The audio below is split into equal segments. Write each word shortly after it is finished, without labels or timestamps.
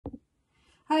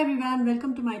Hi everyone,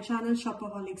 welcome to my channel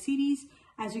Shopaholic series.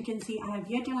 As you can see, I have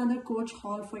yet another Coach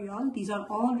haul for y'all. These are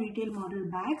all retail model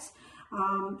bags,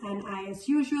 and as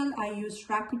usual I used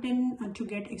Rakuten to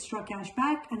get extra cash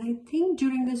back, and I think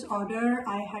during this order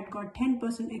I had got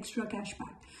 10% extra cash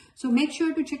back. So make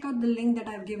sure to check out the link that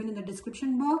I've given in the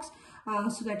description box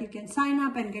so that you can sign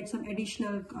up and get some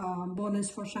additional bonus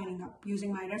for signing up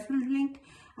using my referral link.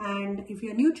 And if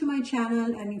you're new to my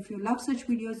channel and if you love such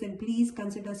videos, then please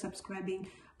consider subscribing.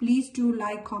 Please do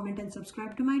like, comment and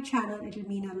subscribe to my channel. It will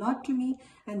mean a lot to me,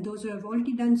 and those who have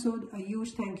already done so, a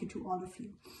huge thank you to all of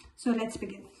you. So let's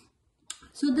begin.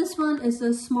 So this one is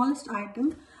the smallest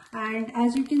item, and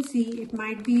as you can see, it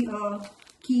might be a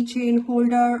keychain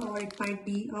holder or it might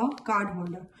be a card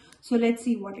holder. So let's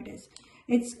see what it is.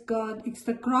 It's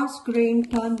the cross grain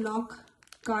turn lock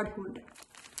card holder.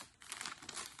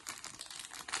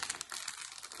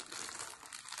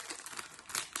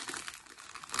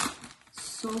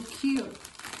 So cute.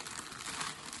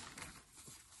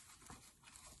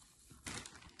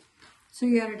 So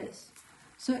here it is.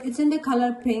 So it's in the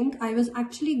color pink. I was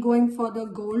actually going for the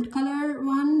gold color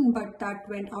one, but that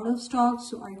went out of stock,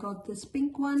 so I got this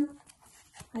pink one.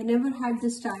 I never had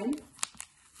this style.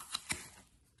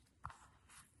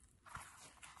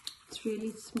 It's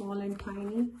really small and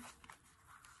tiny.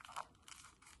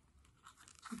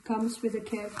 It comes with a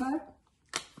care card.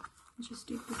 Just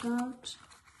take it out.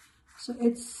 So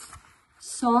it's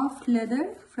soft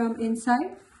leather from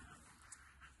inside.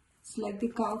 It's like the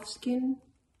calf skin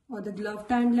or the glove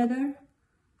tanned leather.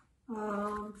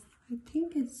 I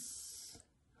think it's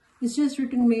just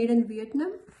written made in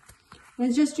Vietnam. And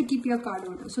it's just to keep your card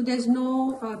holder. So there's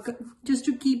no, just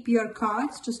to keep your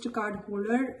cards, just a card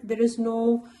holder. There is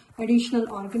no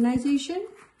additional organization.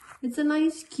 It's a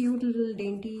nice, cute little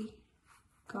dainty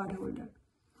card holder.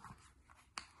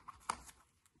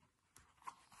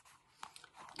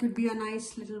 Could be a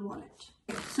nice little wallet.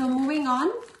 So moving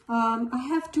on, I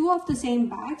have two of the same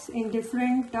bags in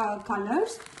different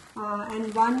colors,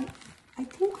 and one, I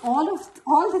think all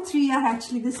the three are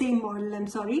actually the same model. I'm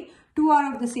sorry, two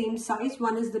are of the same size.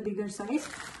 One is the bigger size.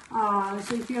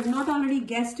 So if you have not already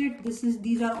guessed it,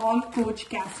 these are all Coach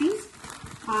Cassies,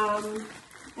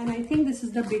 and I think this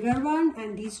is the bigger one,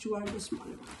 and these two are the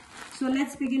smaller one. So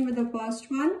let's begin with the first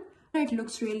one. It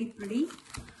looks really pretty.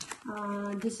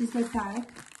 This is the tag.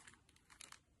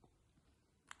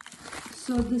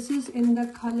 So this is in the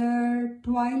color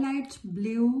Twilight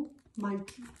Blue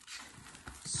Multi.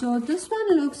 So this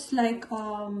one looks like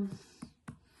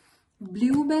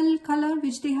bluebell color,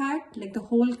 which they had, like the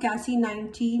whole Cassie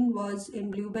 19 was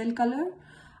in bluebell color.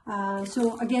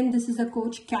 So again, this is a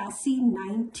Coach Cassie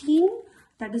 19.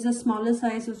 That is a smaller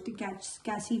size of the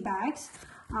Cassie bags.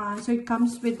 So it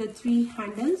comes with the 3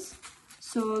 handles.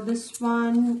 So this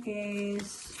one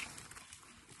is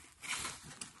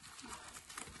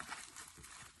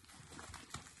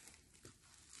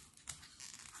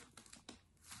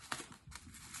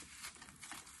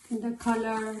in the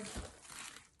color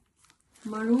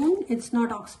maroon. It's not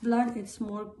oxblood, it's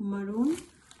more maroon,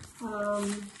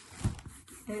 and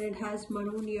it has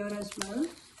maroon here as well.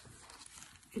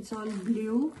 It's all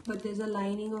blue, but there's a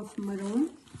lining of maroon,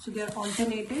 so they're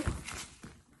alternated.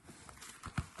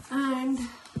 And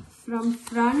from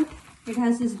front it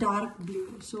has this dark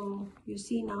blue, so you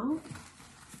see now,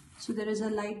 so there is a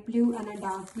light blue and a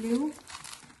dark blue,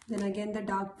 then again the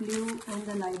dark blue and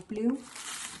the light blue,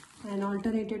 and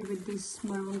alternated with this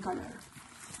maroon color.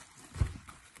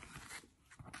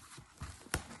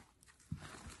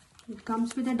 It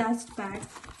comes with a dust bag.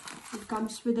 It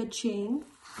comes with a chain,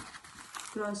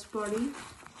 crossbody,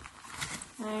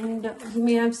 and you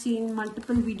may have seen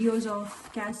multiple videos of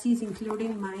Cassie's,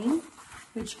 including mine,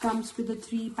 which comes with the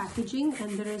 3 packaging,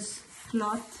 and there is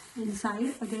cloth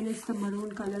inside. Again, it's the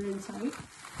maroon color inside.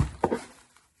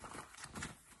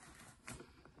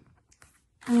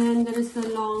 And there is the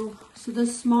long, so the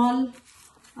small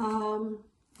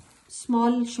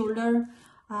shoulder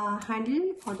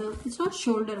handle, or it's not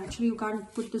shoulder actually, you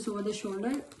can't put this over the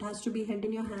shoulder, it has to be held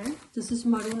in your hand. This is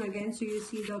maroon again, so you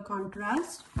see the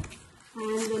contrast.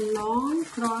 And the long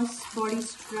cross body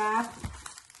strap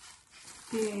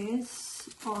is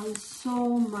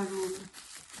also maroon.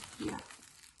 Yeah,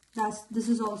 this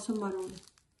is also maroon.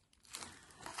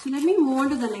 So let me move on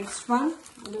to the next one.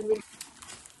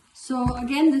 So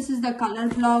again, this is the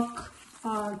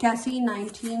COLORBLOCK Cassie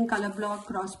 19 COLORBLOCK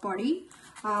crossbody.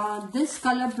 This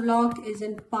color block is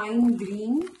in pine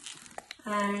green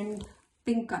and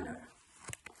pink color.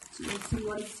 So let's see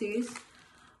what it says.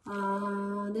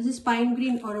 This is pine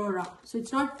green aurora. So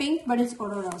it's not pink, but it's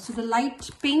aurora. So the light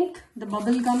pink, the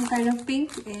bubblegum kind of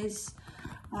pink, is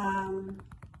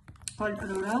called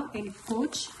Aurora in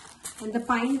Coach, and the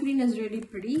pine green is really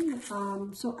pretty.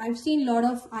 So I've seen a lot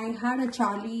of, I had a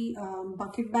Charlie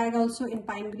bucket bag also in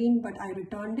pine green, but I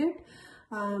returned it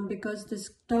because this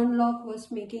turn lock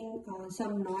was making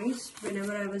some noise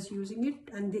whenever I was using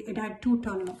it, and it had 2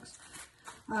 turn locks.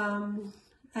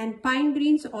 And pine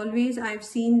greens always, I've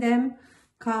seen them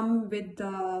come with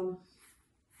the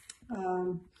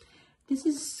this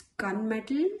is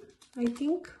gunmetal, I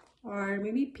think, or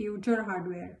maybe pewter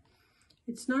hardware.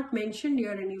 It's not mentioned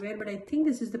here anywhere, but I think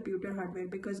this is the pewter hardware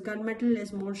because gunmetal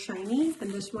is more shiny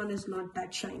and this one is not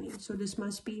that shiny. So this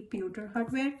must be pewter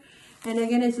hardware. And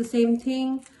again, it's the same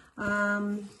thing.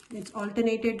 It's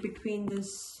alternated between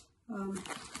this.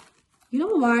 You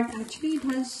know what? Actually, it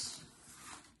has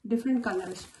different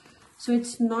colors. So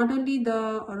it's not only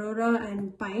the Aurora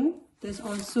and pine. There's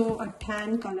also a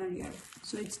tan color here.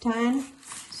 So it's tan.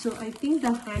 So I think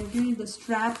the handle, the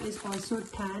strap is also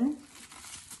tan.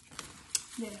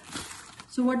 There.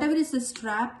 So whatever is the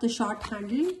strap, the short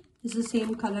handle is the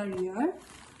same color here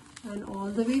and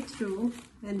all the way through.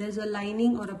 And there's a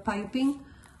lining or a piping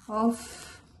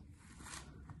of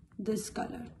this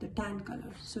color, the tan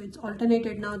color. So it's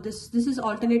alternated now. This is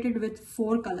alternated with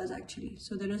 4 colors actually.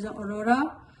 So there is a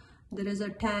Aurora, there is a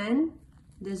tan,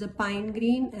 there's a pine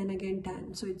green, and again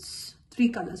tan. So it's 3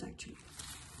 colors actually.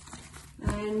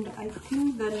 And I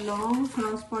think the long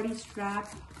crossbody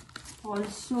strap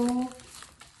also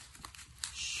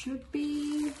should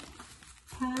be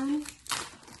tan.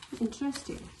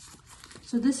 Interesting.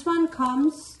 So this one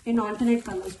comes in alternate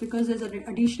colors because there's an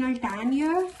additional tan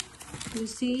here. You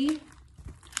see,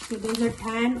 so there's a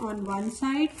tan on one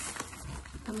side.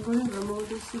 I'm going to remove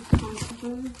this if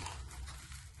possible.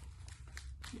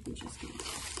 Let me just get it.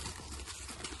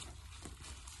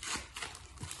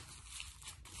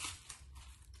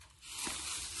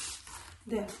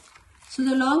 There. So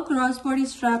the long crossbody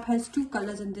strap has 2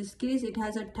 colors in this case. It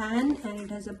has a tan and it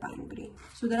has a pine green.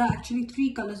 So there are actually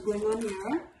 3 colors going on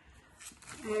here.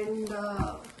 And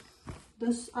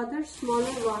this other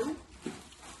smaller one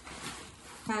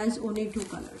has only 2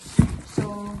 colors.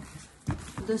 So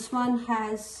this one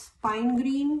has pine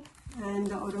green and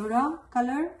the Aurora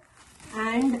color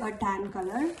and a tan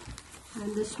color.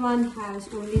 And this one has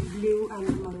only blue and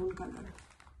the maroon color.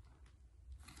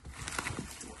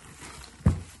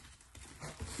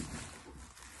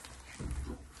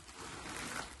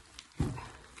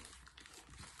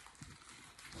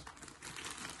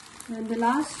 And the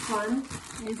last one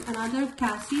is another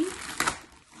Cassie.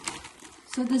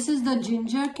 So this is the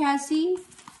ginger Cassie.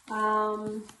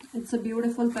 It's a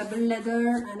beautiful pebble leather,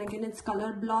 and again it's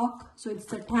color block. So it's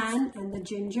the tan and the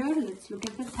ginger. Let's look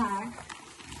at the tag.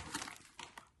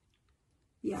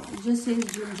 Yeah, it just says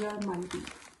ginger multi.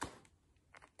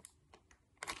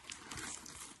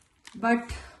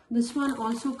 But this one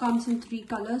also comes in 3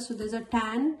 colors. So there's a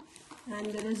tan and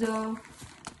there is a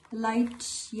light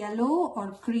yellow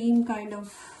or cream kind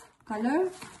of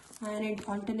color, and it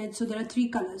alternates. So there are 3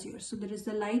 colors here. So there is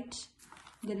the light,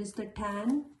 there is the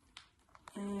tan,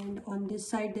 and on this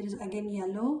side there is again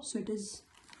yellow. So this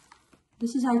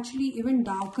is actually even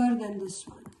darker than this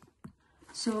one.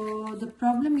 So the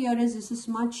problem here is this is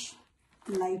much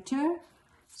lighter.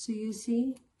 So you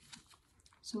see,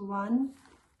 so 1,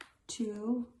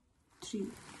 2, 3.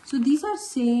 So these are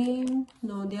same,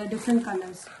 no, they are different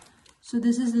colors. So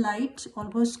this is light,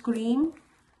 almost cream.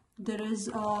 There is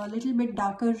a little bit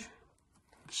darker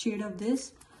shade of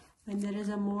this, and there is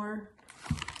a more,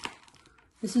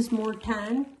 this is more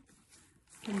tan,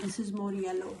 and this is more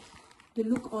yellow. They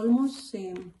look almost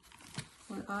same,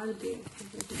 or are they?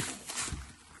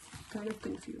 Kind of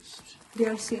confused. They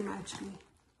are same actually.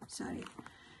 Sorry,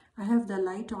 I have the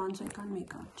light on, so I can't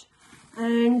make out.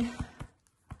 And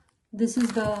this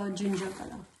is the ginger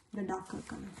color, the darker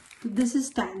color. So this is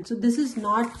tan. So this is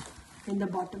not in the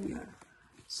bottom here.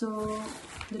 So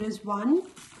there is 1,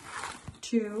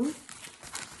 2,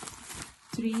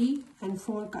 3, and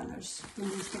 4 colors in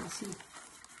this Cassie.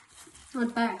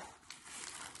 Not bad.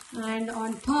 And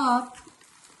on top,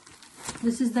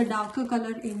 this is the darker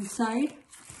color inside,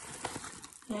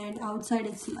 and outside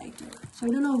it's lighter. So I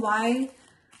don't know why,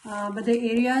 but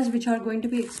the areas which are going to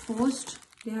be exposed,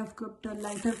 they have got a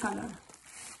lighter color,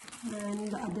 and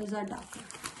the others are darker.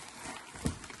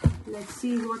 Let's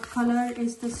see what color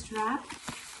is the strap.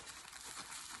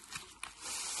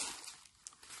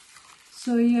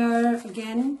 So here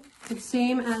again, it's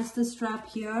same as the strap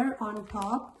here on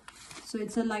top. So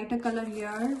it's a lighter color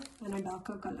here and a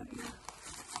darker color here.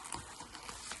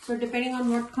 So depending on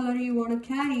what color you want to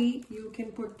carry, you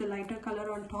can put the lighter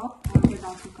color on top or the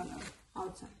darker color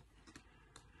outside.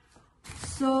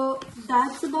 So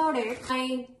that's about it.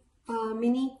 I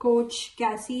mini Coach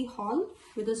Cassie haul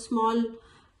with a small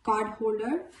card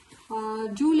holder.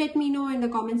 Do let me know in the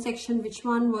comment section which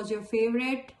one was your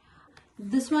favorite.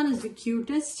 This one is the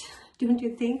cutest, don't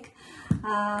you think?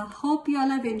 Hope you all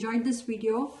have enjoyed this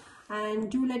video, and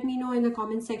do let me know in the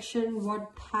comment section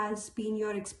what has been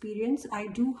your experience. I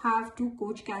do have 2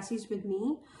 Coach Cassies with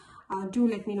me. Do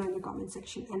let me know in the comment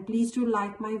section, and please do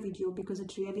like my video because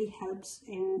it really helps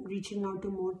in reaching out to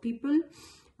more people.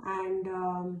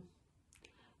 And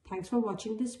thanks for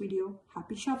watching this video.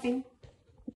 Happy shopping.